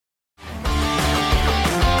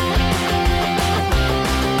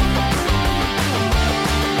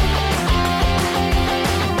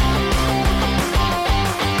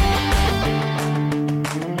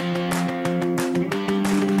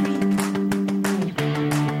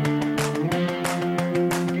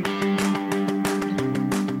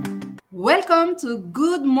to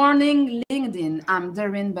Good Morning LinkedIn. I'm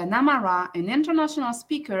Doreen Benamara, an international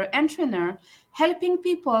speaker and trainer, helping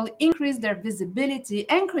people increase their visibility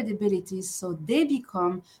and credibility so they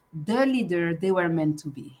become the leader they were meant to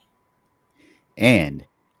be. And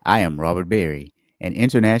I am Robert Berry, an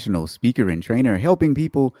international speaker and trainer helping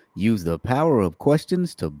people use the power of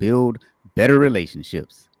questions to build better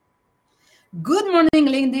relationships. Good Morning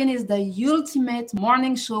LinkedIn is the ultimate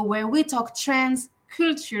morning show where we talk trends,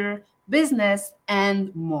 culture, business,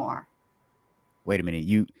 and more. Wait a minute,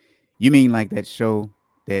 you mean like that show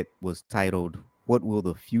that was titled "What Will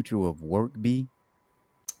the Future of Work Be"?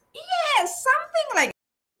 Yes, something like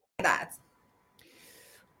that.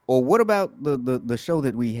 Or what about the show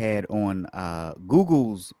that we had on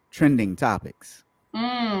Google's trending topics?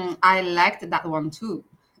 I liked that one too.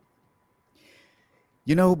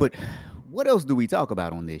 But what else do we talk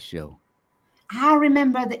about on this show? I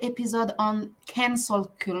remember the episode on cancel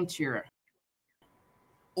culture.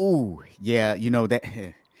 Oh, yeah,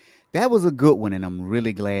 that that was a good one, and I'm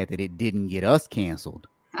really glad that it didn't get us canceled.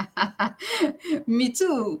 Me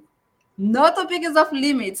too. No topic is off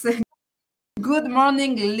limits. Good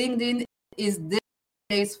Morning LinkedIn is the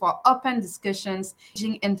place for open discussions,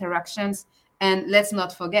 interactions, and let's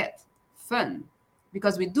not forget fun,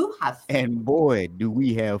 because we do have fun. And boy, do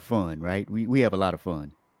we have fun, right? We have a lot of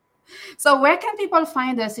fun. So, where can people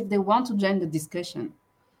find us if they want to join the discussion?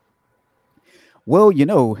 Well,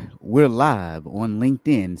 we're live on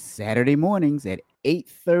LinkedIn Saturday mornings at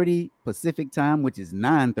 8:30 Pacific time, which is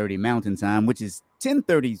 9:30 Mountain time, which is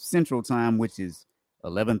 10:30 Central time, which is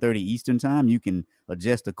 11:30 Eastern time. You can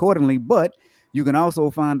adjust accordingly, but you can also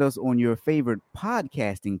find us on your favorite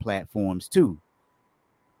podcasting platforms too.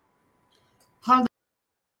 Hold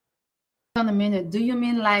on a minute. Do you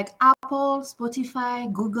mean like Apple, Spotify,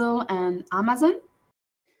 Google, and Amazon?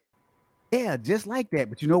 Yeah, just like that.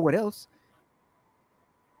 But you know what else?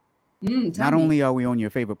 Tell Not me. only are we on your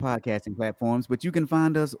favorite podcasting platforms, but you can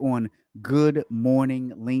find us on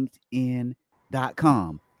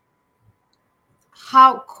goodmorninglinkedin.com.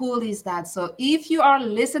 How cool is that? So, if you are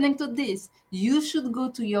listening to this, you should go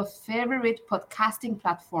to your favorite podcasting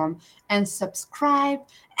platform and subscribe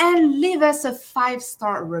and leave us a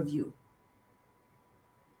 5-star review.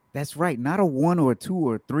 That's right. Not a 1 or 2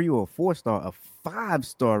 or 3 or 4-star, a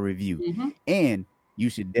 5-star review. Mm-hmm. And you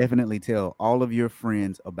should definitely tell all of your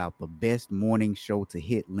friends about the best morning show to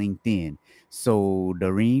hit LinkedIn. So,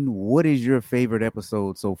 Doreen, what is your favorite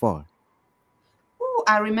episode so far? Ooh,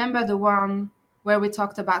 I remember the one where we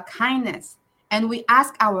talked about kindness and we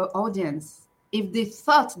asked our audience if they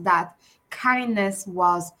thought that kindness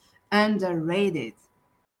was underrated.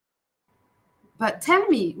 But tell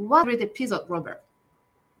me, what great episode, Robert?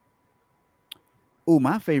 Oh,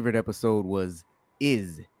 my favorite episode was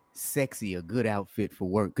Is Sexy a Good Outfit for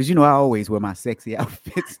Work? Because, I always wear my sexy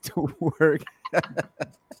outfits to work.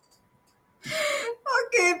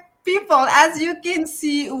 Okay, people, as you can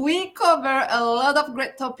see, we cover a lot of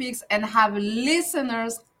great topics and have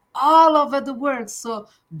listeners all over the world. So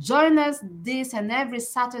join us this and every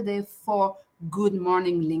Saturday for Good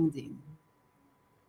Morning LinkedIn.